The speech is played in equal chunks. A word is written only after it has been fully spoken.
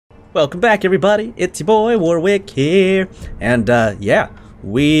Welcome back, everybody. It's your boy Warwick here, and yeah,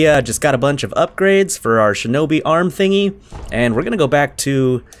 we just got a bunch of upgrades for our shinobi arm thingy, and we're gonna go back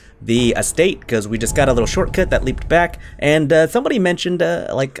to the estate because we just got a little shortcut that leaped back, and somebody mentioned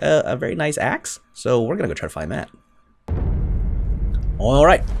like a very nice axe, so we're gonna go try to find that. All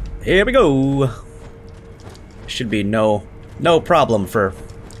right, here we go. Should be no problem for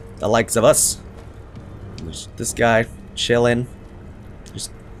the likes of us. There's this guy chilling.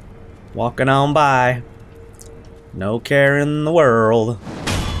 Walking on by. No care in the world.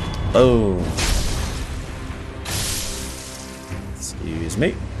 Boom. Excuse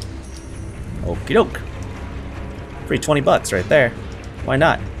me. Okie doke. Free 20 bucks right there. Why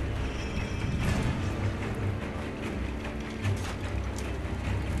not?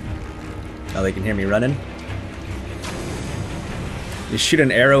 Oh, they can hear me running. You shoot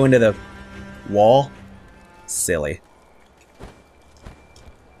an arrow into the wall? Silly.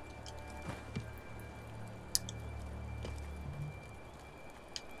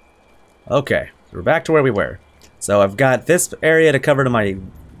 Okay, so we're back to where we were. So I've got this area to cover to my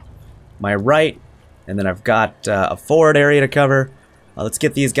right, and then I've got a forward area to cover. Let's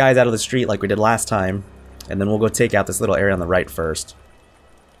get these guys out of the street like we did last time, and then we'll go take out this little area on the right first.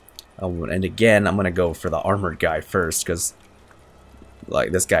 And again, I'm gonna go for the armored guy first, because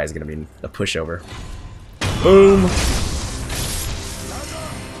like this guy is gonna be a pushover. Boom!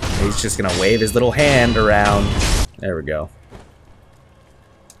 He's just gonna wave his little hand around. There we go.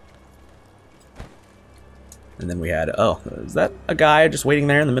 And then we had, oh, is that a guy just waiting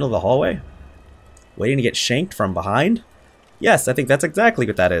there in the middle of the hallway? Waiting to get shanked from behind? Yes, I think that's exactly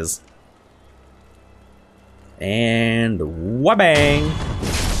what that is. And wha-bang!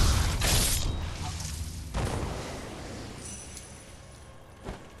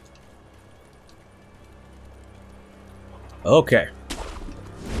 Okay.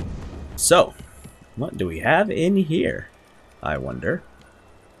 So, what do we have in here? I wonder.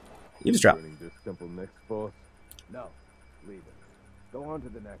 Eavesdrop. No, leave it. Go on to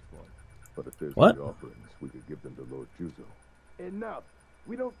the next one. But if there's What? any offerings, we could give them to Lord Juzo. Enough.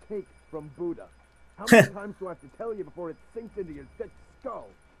 We don't take from Buddha. How many times do I have to tell you before it sinks into your thick skull?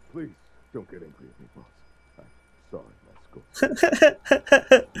 Please, don't get angry at me, boss. I'm sorry, my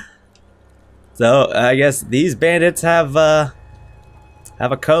school. So, I guess these bandits have a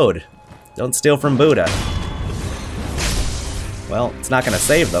code. Don't steal from Buddha. Well, it's not gonna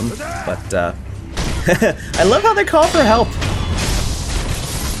save them, but I love how they call for help.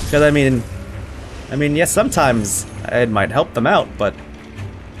 Because I mean, yes, sometimes it might help them out, but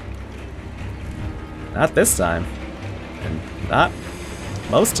not this time, and not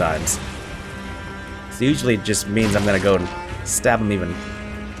most times. It usually just means I'm gonna go and stab them even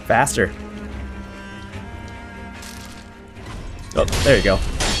faster. Oh, there you go.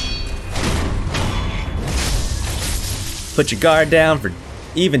 Put your guard down for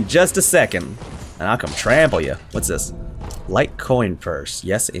even just a second, and I'll come trample you. What's this? Light coin purse.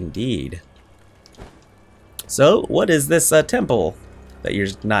 Yes, indeed. So, what is this temple that you're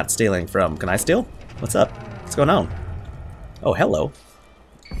not stealing from? Can I steal? What's up? What's going on? Oh, hello.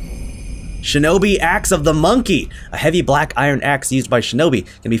 Shinobi Axe of the Monkey! A heavy black iron axe used by shinobi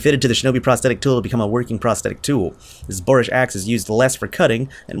can be fitted to the shinobi prosthetic tool to become a working prosthetic tool. This boorish axe is used less for cutting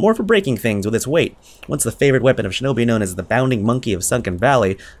and more for breaking things with its weight. Once the favorite weapon of shinobi known as the Bounding Monkey of Sunken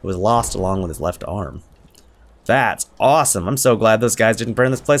Valley, it was lost along with his left arm. That's awesome! I'm so glad those guys didn't burn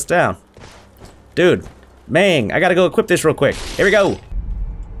this place down. Dude, Mang, I gotta go equip this real quick. Here we go!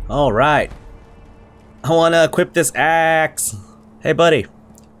 Alright. I wanna equip this axe. Hey, buddy.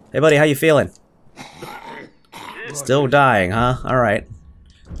 Hey buddy, how you feeling? Still dying, huh? Alright.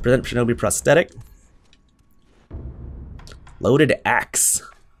 Present shinobi prosthetic. Loaded axe.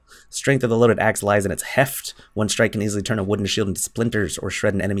 Strength of the loaded axe lies in its heft. One strike can easily turn a wooden shield into splinters or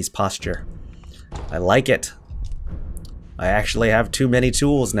shred an enemy's posture. I like it. I actually have too many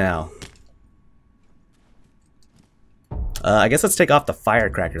tools now. I guess let's take off the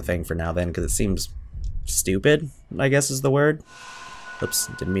firecracker thing for now then, because it seems stupid, I guess is the word. Oops,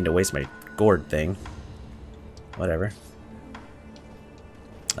 didn't mean to waste my gourd thing. Whatever.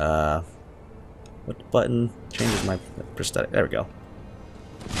 What button changes my prosthetic? There we go.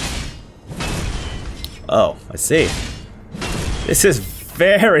 Oh, I see. This is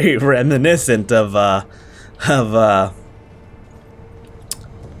very reminiscent of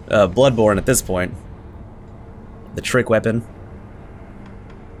Bloodborne at this point. The trick weapon.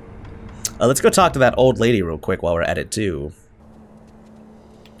 Let's go talk to that old lady real quick while we're at it too.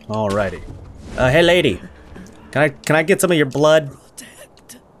 Alrighty. Hey lady, can I get some of your blood?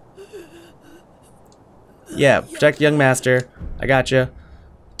 Yeah, protect young master. I got you.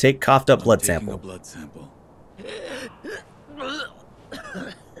 Take coughed up blood Taking sample. a blood sample.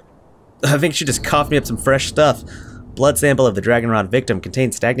 I think she just coughed me up some fresh stuff. Blood sample of the dragon rot victim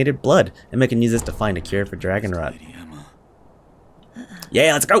contains stagnated blood. Emma can use this to find a cure for dragon rot. Lady Emma.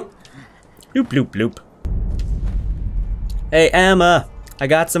 Yeah, let's go. Bloop, bloop, bloop. Hey, Emma. I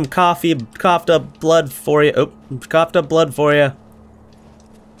got some coughed up blood for you. Oh, coughed up blood for you.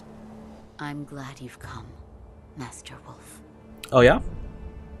 I'm glad you've come, Master Wolf. Oh, yeah?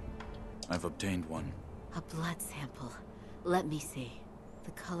 I've obtained one. A blood sample. Let me see.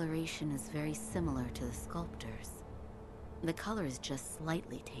 The coloration is very similar to the sculptor's. The color is just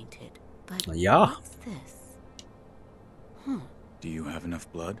slightly tainted. But Yeah. what's this? Do you have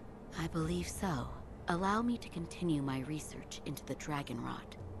enough blood? I believe so. Allow me to continue my research into the dragon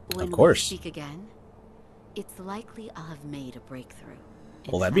rot. When Of course. we speak again, it's likely I'll have made a breakthrough.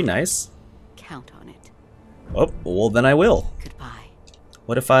 In Well, that'd be fact, nice. Count on it. Oh, well, then I will. Goodbye.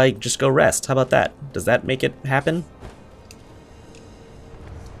 What if I just go rest? How about that? Does that make it happen?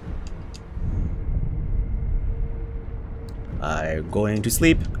 I'm going to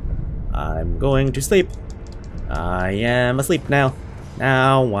sleep. I'm going to sleep. I am asleep now.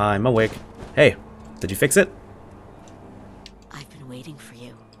 Now I'm awake. Hey, did you fix it? I've been waiting for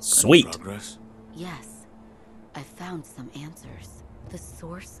you. Sweet. Progress? Yes, I've found some answers. The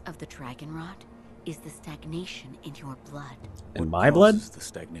source of the dragon rot is the stagnation in your blood. In What my blood? causes the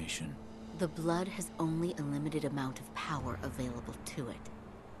stagnation? The blood has only a limited amount of power available to it.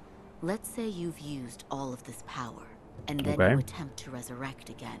 Let's say you've used all of this power, and then Okay. you attempt to resurrect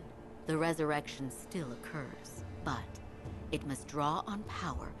again. The resurrection still occurs, but it must draw on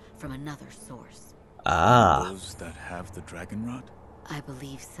power from another source. Ah, Those that have the dragon rot? I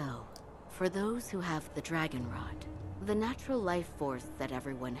believe so. For those who have the dragon rot, the natural life force that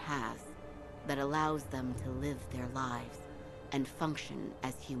everyone has, that allows them to live their lives and function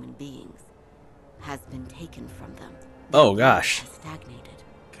as human beings, has been taken from them. Oh, Their blood gosh. has stagnated.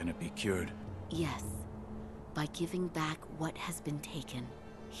 Can it be cured? Yes. By giving back what has been taken.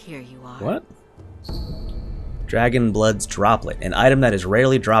 Here you are. what? Dragon Blood's Droplet, an item that is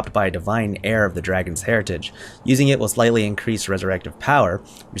rarely dropped by a divine heir of the dragon's heritage. Using it will slightly increase resurrective power.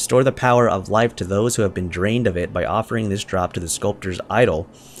 Restore the power of life to those who have been drained of it by offering this drop to the sculptor's idol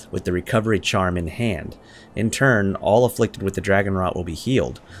with the recovery charm in hand. In turn, all afflicted with the dragon rot will be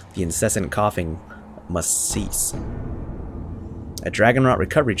healed. The incessant coughing must cease. A dragon rot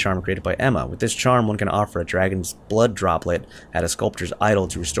recovery charm created by Emma. With this charm, one can offer a dragon's blood droplet at a sculptor's idol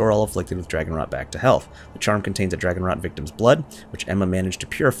to restore all afflicted with dragon rot back to health. The charm contains a dragon rot victim's blood, which Emma managed to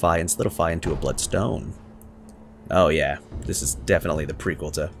purify and solidify into a blood stone. Oh yeah, this is definitely the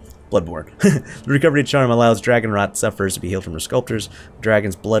prequel to Bloodborne. The recovery charm allows dragon rot sufferers to be healed from their sculptors. The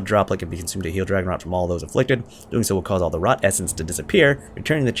dragon's blood droplet can be consumed to heal dragon rot from all those afflicted. Doing so will cause all the rot essence to disappear,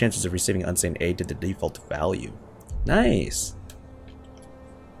 returning the chances of receiving unseen aid to the default value. Nice.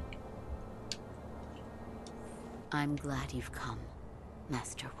 I'm glad you've come,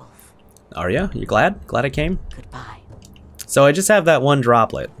 Master Wolf. Are ya? You glad? Glad I came? Goodbye. So I just have that one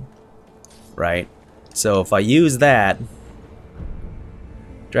droplet, right? So if I use that,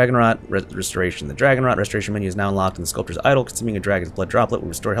 Dragon Rot Restoration. The Dragon Rot Restoration menu is now unlocked in the Sculptor's Idol. Consuming a dragon's blood droplet will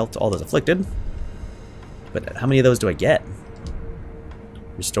restore health to all those afflicted. But how many of those do I get?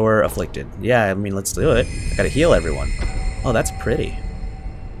 Restore afflicted. Yeah, I mean, let's do it. I gotta heal everyone. Oh, that's pretty.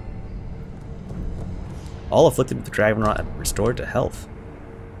 All afflicted with the Dragon Rot restored to health.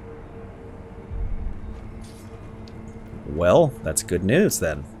 Well, that's good news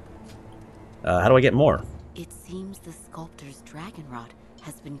then. How do I get more? It seems the sculptor's dragon rot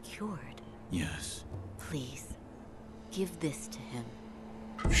has been cured. Yes. Please, give this to him.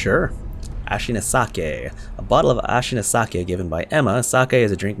 Sure. Ashina Sake. A bottle of Ashina Sake given by Emma. Sake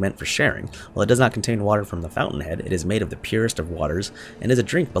is a drink meant for sharing. While it does not contain water from the fountainhead, it is made of the purest of waters and is a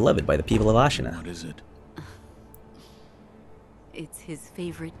drink beloved by the people of Ashina. What is it? It's his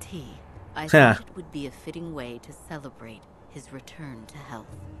favorite tea. I Huh. thought it would be a fitting way to celebrate his return to health.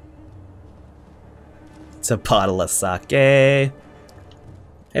 It's a bottle of sake. Hey,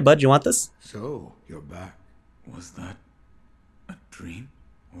 bud, you want this? So, you're back. Was that a dream?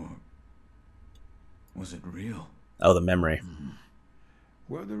 Or was it real? Oh, the memory.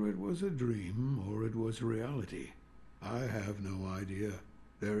 Whether it was a dream or it was reality, I have no idea.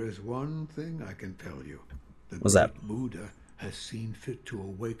 There is one thing I can tell you. The What's that? great Buddha has seen fit to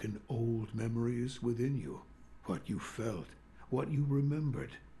awaken old memories within you. What you felt, what you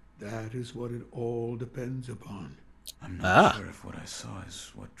remembered, that is what it all depends upon. I'm not Ah. sure if what I saw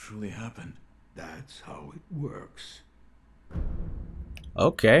is what truly happened. That's how it works.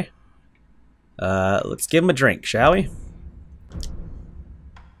 Okay. Let's give him a drink, shall we?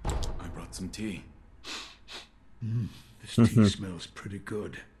 brought some tea. This tea smells pretty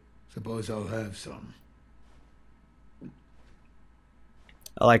good. Suppose I'll have some.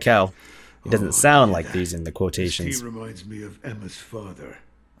 I like how it doesn't sound like yeah. these in the This quotations. tea reminds me of Emma's father,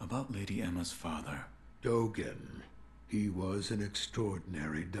 About Lady Emma's father. Dogen. He was an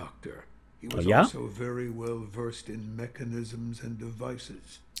extraordinary doctor. He was yeah? also very well versed in mechanisms and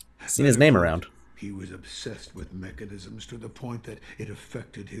devices. Seen his name around. He was obsessed with mechanisms to the point that it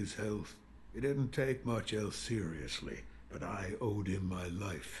affected his health. He didn't take much else seriously, but I owed him my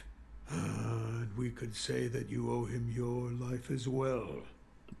life. And we could say that you owe him your life as well.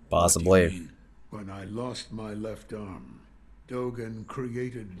 Possibly. What do you mean? When I lost my left arm, Dogen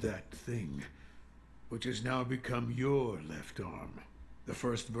created that thing, which has now become your left arm. The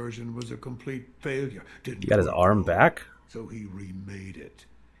first version was a complete failure. Didn't You got his work arm well, back? So he remade it.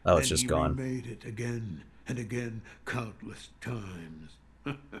 Oh, it's And just he gone. remade it again and again, countless times.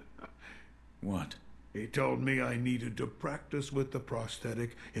 What? He told me I needed to practice with the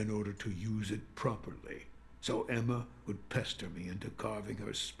prosthetic in order to use it properly. So Emma would pester me into carving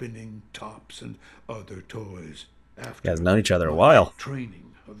her spinning tops and other toys. After You guys known each other a much while.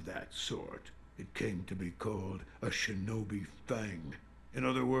 training of that sort, it came to be called a shinobi fang. In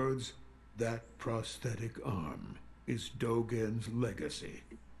other words, that prosthetic arm is Dogen's legacy.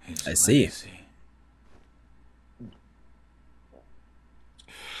 His I see. legacy.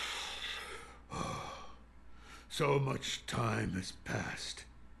 So much time has passed.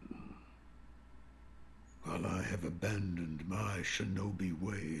 While I have abandoned my shinobi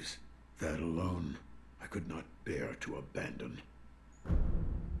ways, that alone I could not bear to abandon.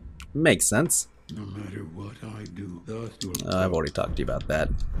 Makes sense. No matter what I do, thus will I've already talked to you about that.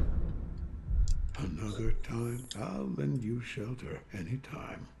 another time I'll lend you shelter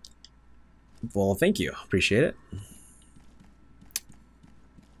anytime. Well, thank you. Appreciate it.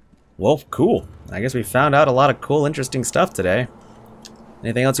 Well, cool. I guess we found out a lot of cool, interesting stuff today.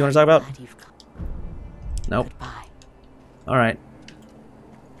 Anything else you want to talk about? Glad you've come. Nope. Goodbye. Alright.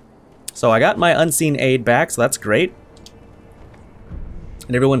 So I got my unseen aid back, so that's great.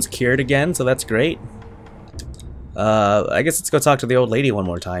 And everyone's cured again, so that's great. I guess let's go talk to the old lady one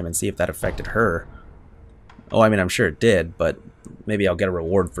more time and see if that affected her. Oh, I mean, I'm sure it did, but maybe I'll get a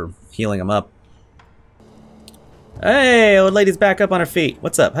reward for healing him up. Hey, old lady's back up on her feet.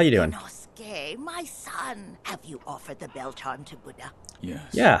 What's up? How you doing? Inosuke, my son, have you offered the bell charm to Buddha? Yes.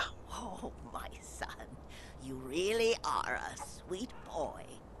 Yeah. Oh, my son, you really are a sweet boy.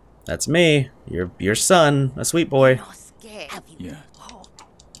 That's me. Your son, a sweet boy. Inosuke, have you? Yeah. Oh,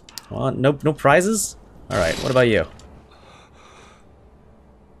 Well, no prizes? Alright, what about you?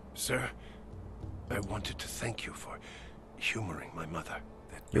 Sir, I wanted to thank you for humoring my mother.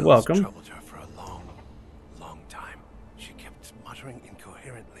 That You're bells welcome. troubled her for a long, long time. She kept muttering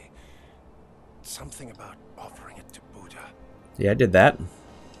incoherently. Something about offering it to Buddha. Yeah, I did that.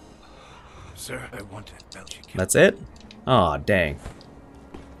 Sir, I wanted bell she kept. That's it? Aw, dang.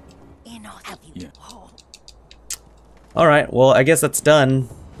 Inosuke, have you? Yeah. Oh, Alright, well, I guess that's done.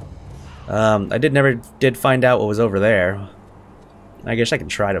 I never did find out what was over there. I guess I can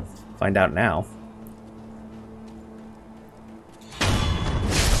try to find out now.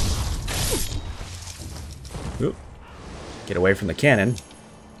 Oop. Get away from the cannon.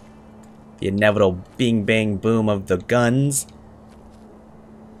 The inevitable bing bang boom of the guns.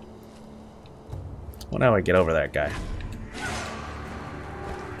 Well, how do I get over that guy?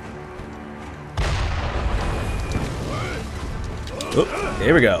 Oop,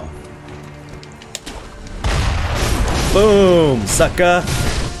 there we go. Boom, sucker.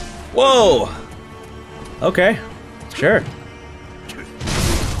 Whoa. Okay, sure.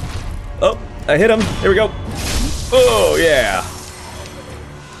 Oh, I hit him. There we go. Oh, yeah.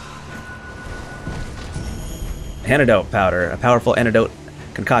 Antidote powder, a powerful antidote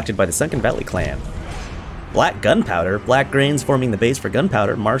concocted by the Sunken Valley clan. Black gunpowder, black grains forming the base for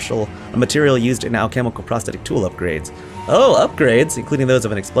gunpowder, a material used in alchemical prosthetic tool upgrades. Oh, upgrades, including those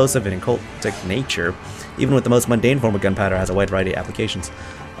of an explosive and occultic nature. Even with the most mundane form of gunpowder, has a wide variety of applications.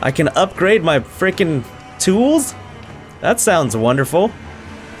 I can upgrade my frickin' tools? That sounds wonderful.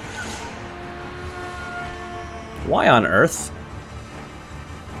 Why on earth?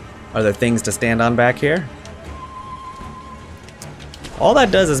 Are there things to stand on back here? All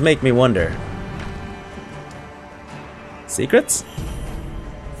that does is make me wonder. Secrets?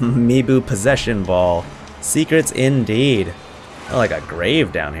 Mibu Possession Ball. Secrets indeed. Oh, like a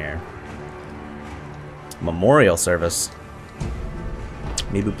grave down here. Memorial service.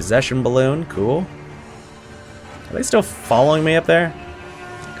 Mibu Possession Balloon. Cool. Are they still following me up there?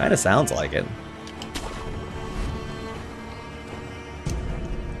 Kinda sounds like it.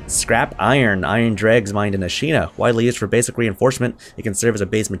 Scrap iron. Iron dregs mined in Ashina. Widely used for basic reinforcement, it can serve as a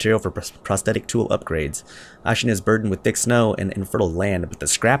base material for prosthetic tool upgrades. Ashina is burdened with thick snow and infertile land, but the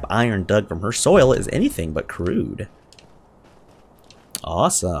scrap iron dug from her soil is anything but crude.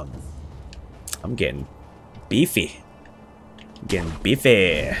 Awesome. I'm getting beefy. Getting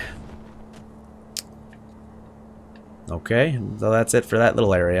beefy. Okay, so that's it for that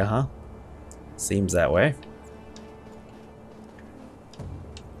little area, huh? Seems that way.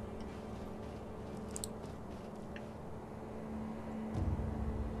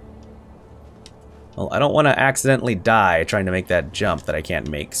 Well, I don't want to accidentally die trying to make that jump that I can't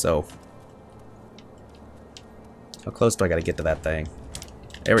make, so... How close do I gotta get to that thing?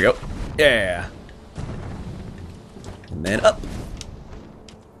 There we go. Yeah! And then up!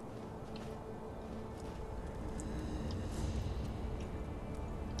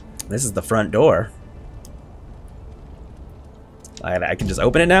 This is the front door. I can just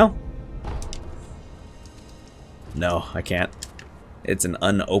open it now? No, I can't. It's an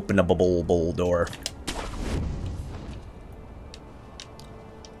unopenable door.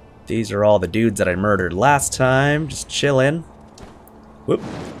 These are all the dudes that I murdered last time. Just chillin'. Whoop.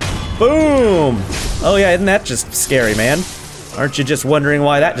 Boom! Oh yeah, isn't that just scary, man? Aren't you just wondering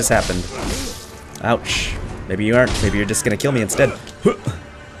why that just happened? Ouch. Maybe you aren't. Maybe you're just gonna kill me instead.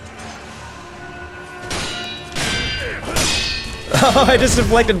 Oh, I just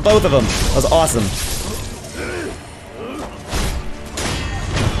deflected both of them. That was awesome.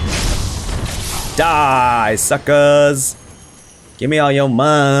 Die, suckers! Give me all your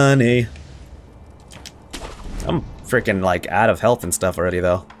money. I'm freaking like out of health and stuff already,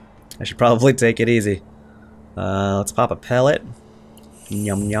 though. I should probably take it easy. Let's pop a pellet.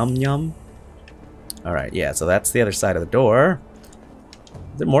 Yum yum yum. All right, yeah. So that's the other side of the door.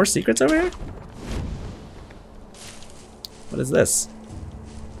 Is there more secrets over here? What is this?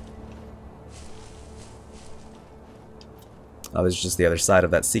 Oh, this is just the other side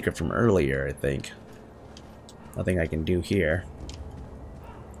of that secret from earlier, I think. Nothing I can do here.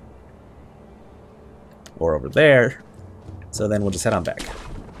 Or over there. So then we'll just head on back.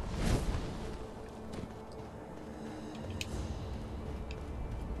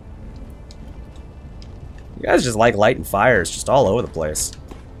 You guys just like lighting fires just all over the place.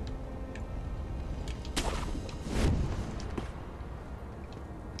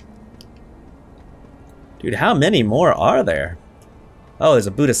 Dude, how many more are there? Oh, there's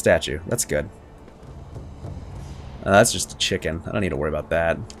a Buddha statue. That's good. That's just a chicken. I don't need to worry about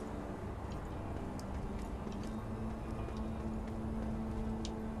that.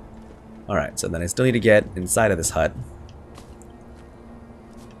 Alright, so then I still need to get inside of this hut.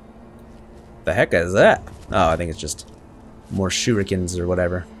 The heck is that? Oh, I think it's just more shurikens or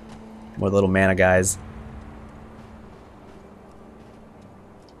whatever. More little mana guys.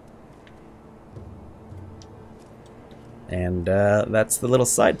 And that's the little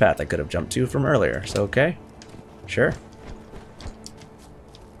side path I could have jumped to from earlier. So, okay. Sure.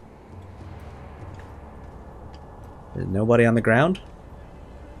 There's nobody on the ground?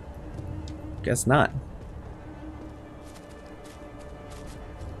 Guess not.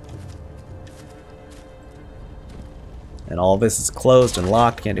 And all this is closed and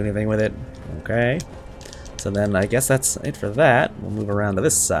locked. Can't do anything with it. Okay. So then I guess that's it for that. We'll move around to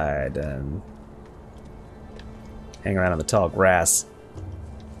this side and hang around on the tall grass.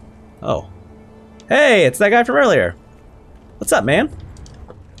 Oh. Hey, it's that guy from earlier. What's up, man?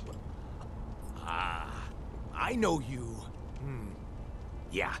 Ah, I know you.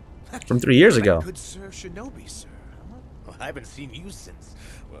 Yeah. From 3 years ago. Good Sir Shinobi, sir. Huh? Well, I haven't seen you since,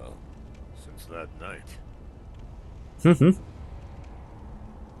 well, since that night. Hmm?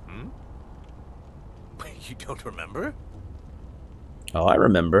 You don't remember? Oh, I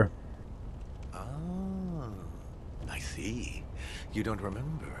remember. Oh, I see. You don't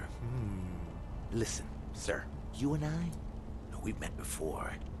remember. Listen, sir. You and I, we've met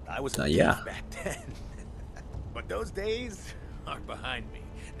before. I was a thief yeah. back then. But those days are behind me.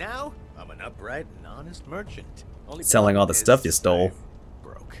 Now, I'm an upright and honest merchant. Only selling all the problem stuff is you stole. I'm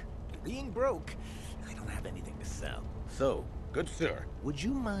broke. Being broke, I don't have anything to sell. So, good sir, would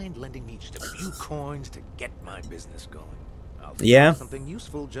you mind lending me just a few coins to get my business going? I'll Yeah. something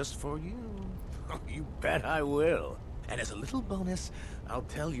useful just for you. You bet I will. And as a little bonus, I'll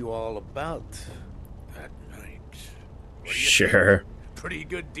tell you all about that night. What do you Sure. think? Pretty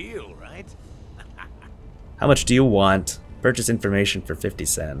good deal, right? How much do you want? Purchase information for 50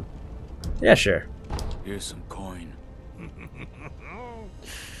 cents. Yeah, sure. Here's some coin.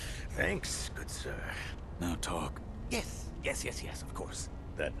 Thanks, good sir. Now talk. Yes, of course.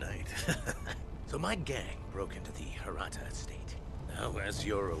 That night. So my gang broke into the Hirata estate. Now, as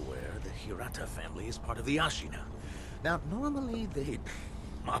you're aware, the Hirata family is part of the Ashina. Now, normally they'd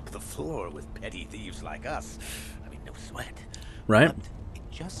mop the floor with petty thieves like us. I mean, no sweat. Right. But it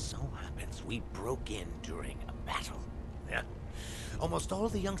just so happens we broke in during a battle. Yeah. Almost all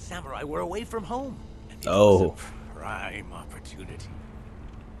the young samurai were away from home. And it was a prime opportunity.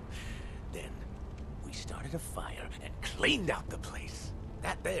 Then we started a fire and cleaned out the place.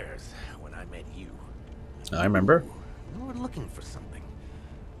 That there's when I met you. I remember. You were looking for something.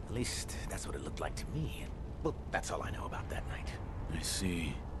 At least that's what it looked like to me. Well, that's all I know about that night. I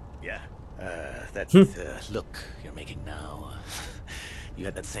see. Yeah. That look you're making now. You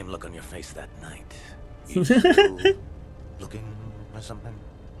had that same look on your face that night. You still looking or something?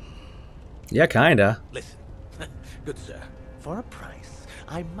 Yeah, kinda. Listen, good sir. For a price,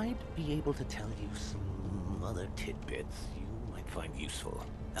 I might be able to tell you some other tidbits you might find useful.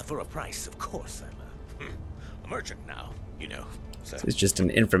 For a price, of course. I'm a merchant now, you know. So. It's just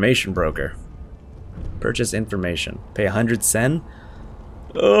an information broker. Purchase information. Pay 100 sen?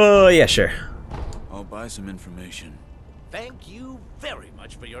 Oh, yeah, sure. I'll buy some information. Thank you very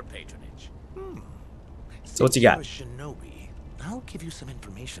much for your patronage. So what's you got? Since you're a shinobi, I'll give you some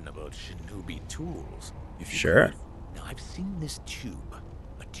information about shinobi tools. If you Sure. could. Now, I've seen this tube.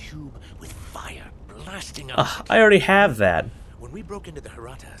 A tube with fire blasting out. I already have that. When we broke into the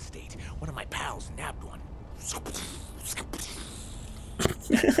Hirata estate, one of my pals nabbed one.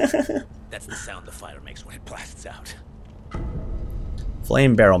 That's the sound the fire makes when it blasts out.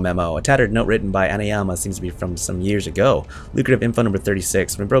 Flame barrel memo. A tattered note written by Anayama seems to be from some years ago. Lucrative info number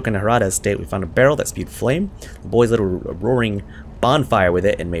 36. When we broke into Hirata estate, we found a barrel that spewed flame. The boys lit a roaring bonfire with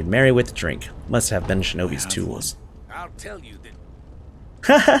it and made merry with the drink. Must have been Shinobi's tools. I'll tell you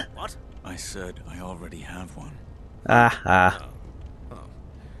that. What? I said I already have one. Ah.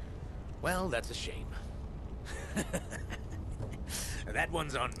 Well, that's a shame. That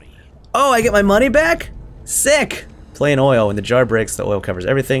one's on me. Oh, I get my money back? Sick! Plain oil. When the jar breaks, the oil covers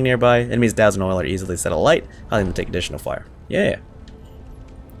everything nearby. Enemies doused in oil are easily set alight, causing them to take additional fire. Yeah.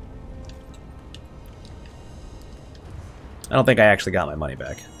 I don't think I actually got my money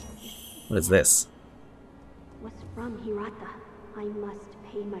back. What is this? Was from Hirata. I must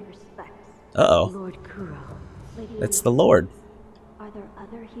pay my respects. Uh-oh. Lord Kuro. Lady That's Ina, the Lord. Are there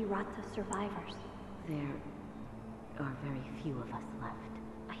other Hirata survivors? There are very few of us left.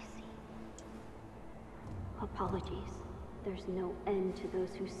 I see. Apologies. There's no end to those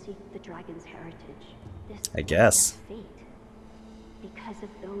who seek the dragon's heritage. This I guess. was their fate. Because of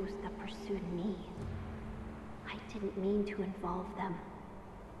those that pursued me. I didn't mean to involve them.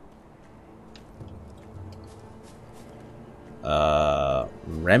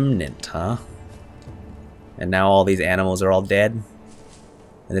 Remnant, huh? And now all these animals are all dead?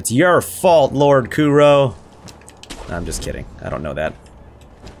 And it's your fault, Lord Kuro! I'm just kidding. I don't know that.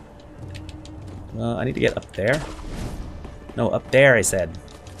 I need to get up there. No, up there, I said.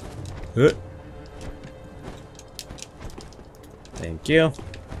 Thank you.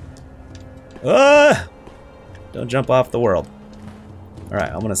 Don't jump off the world.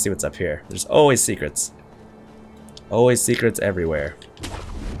 Alright, I'm gonna see what's up here. There's always secrets. Always secrets everywhere.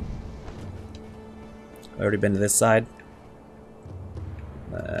 Already been to this side?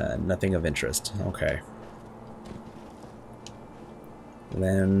 Nothing of interest. Okay.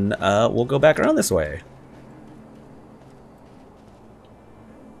 Then, we'll go back around this way.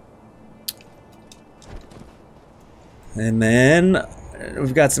 And then,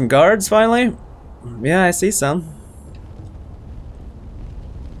 we've got some guards finally. Yeah, I see some.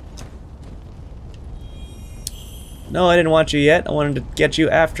 No, I didn't want you yet. I wanted to get you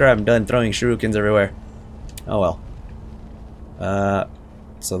after I'm done throwing shurikens everywhere. Oh well.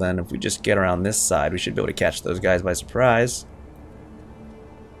 So then if we just get around this side, we should be able to catch those guys by surprise.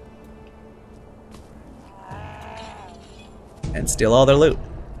 And steal all their loot.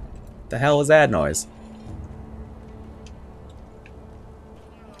 The hell was that noise?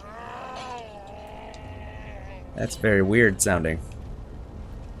 That's very weird sounding.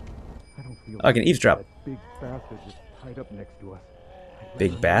 Oh, I can eavesdrop. Big bastard just tied up next to us.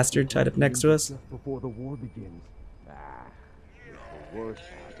 Big bastard tied up next to us? Just before the war begins. If the worst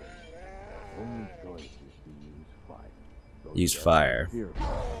happens, the only choice is to use fire. Use fire. Fear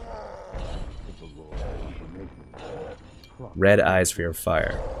the Lord information. Red eyes for your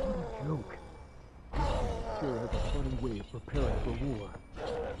fire. What a joke. Sure has a funny way of preparing for war.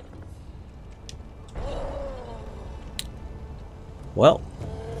 Well,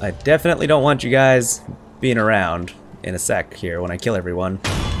 I definitely don't want you guys being around in a sec here when I kill everyone.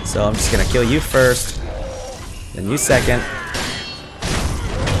 So I'm just gonna kill you first, then you second.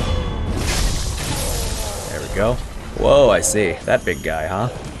 There we go. Whoa, I see. That big guy, huh?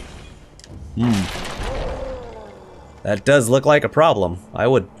 That does look like a problem. I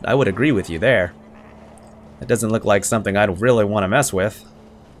would agree with you there. It doesn't look like something I'd really want to mess with.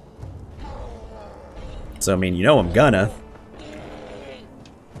 So, I mean, you know I'm gonna.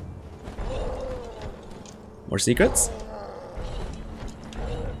 More secrets?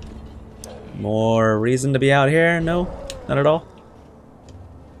 More reason to be out here? No? Not at all?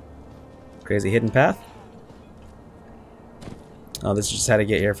 Crazy hidden path? Oh, this is just how to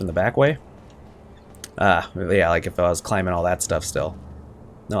get here from the back way? Ah, yeah, like if I was climbing all that stuff still.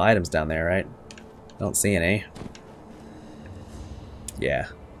 No items down there, right? Don't see any. Yeah.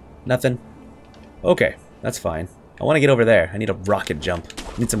 Nothing. Okay, that's fine. I want to get over there. I need a rocket jump.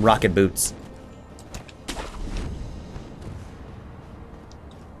 I need some rocket boots.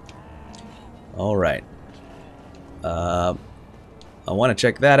 Alright. I want to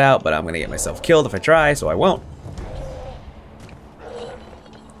check that out, but I'm going to get myself killed if I try, so I won't.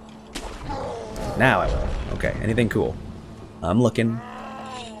 Now I will. Okay, anything cool? I'm looking.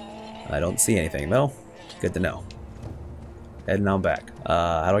 I don't see anything, though. Good to know. Heading on back.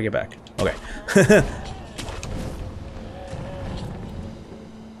 How do I get back? Okay.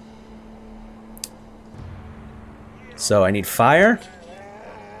 So I need fire.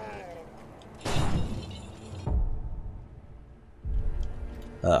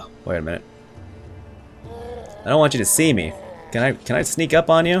 Oh, wait a minute. I don't want you to see me. Can I sneak up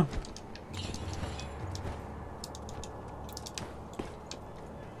on you?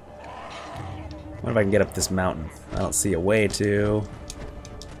 I wonder if I can get up this mountain. I don't see a way to.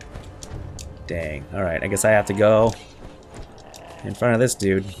 Dang. Alright, I guess I have to go in front of this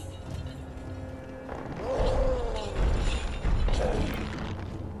dude.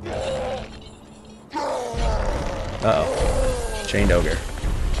 Uh-oh. Chained ogre.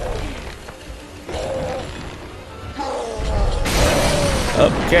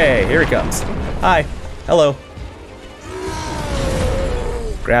 Okay, here he comes. Hi. Hello.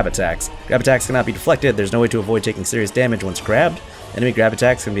 Grab attacks. Grab attacks cannot be deflected. There's no way to avoid taking serious damage once grabbed. Enemy grab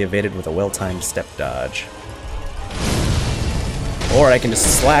attacks can be evaded with a well-timed step dodge. Or I can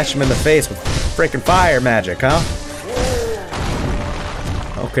just slash him in the face with freaking fire magic, huh?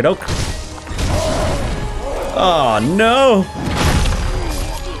 Okie doke. Oh no!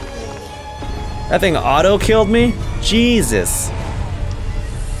 That thing auto-killed me? Jesus.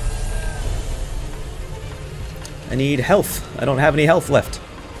 I need health. I don't have any health left.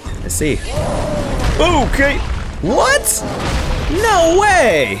 I see. Okay. What? No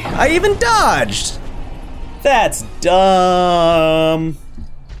way! I even dodged! That's dumb.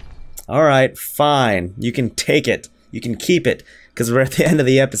 Alright, fine. You can take it. You can keep it. Because we're at the end of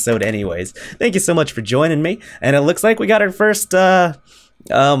the episode anyways. Thank you so much for joining me. And it looks like we got our first, I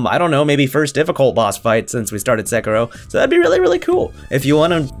don't know, maybe first difficult boss fight since we started Sekiro. So that'd be really, really cool. If you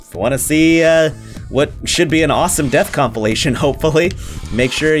wanna see what should be an awesome death compilation, hopefully,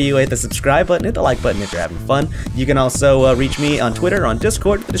 make sure you hit the subscribe button, hit the like button if you're having fun. You can also reach me on Twitter, on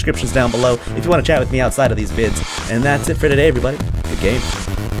Discord. The description's down below if you want to chat with me outside of these vids. And that's it for today, everybody. Good game.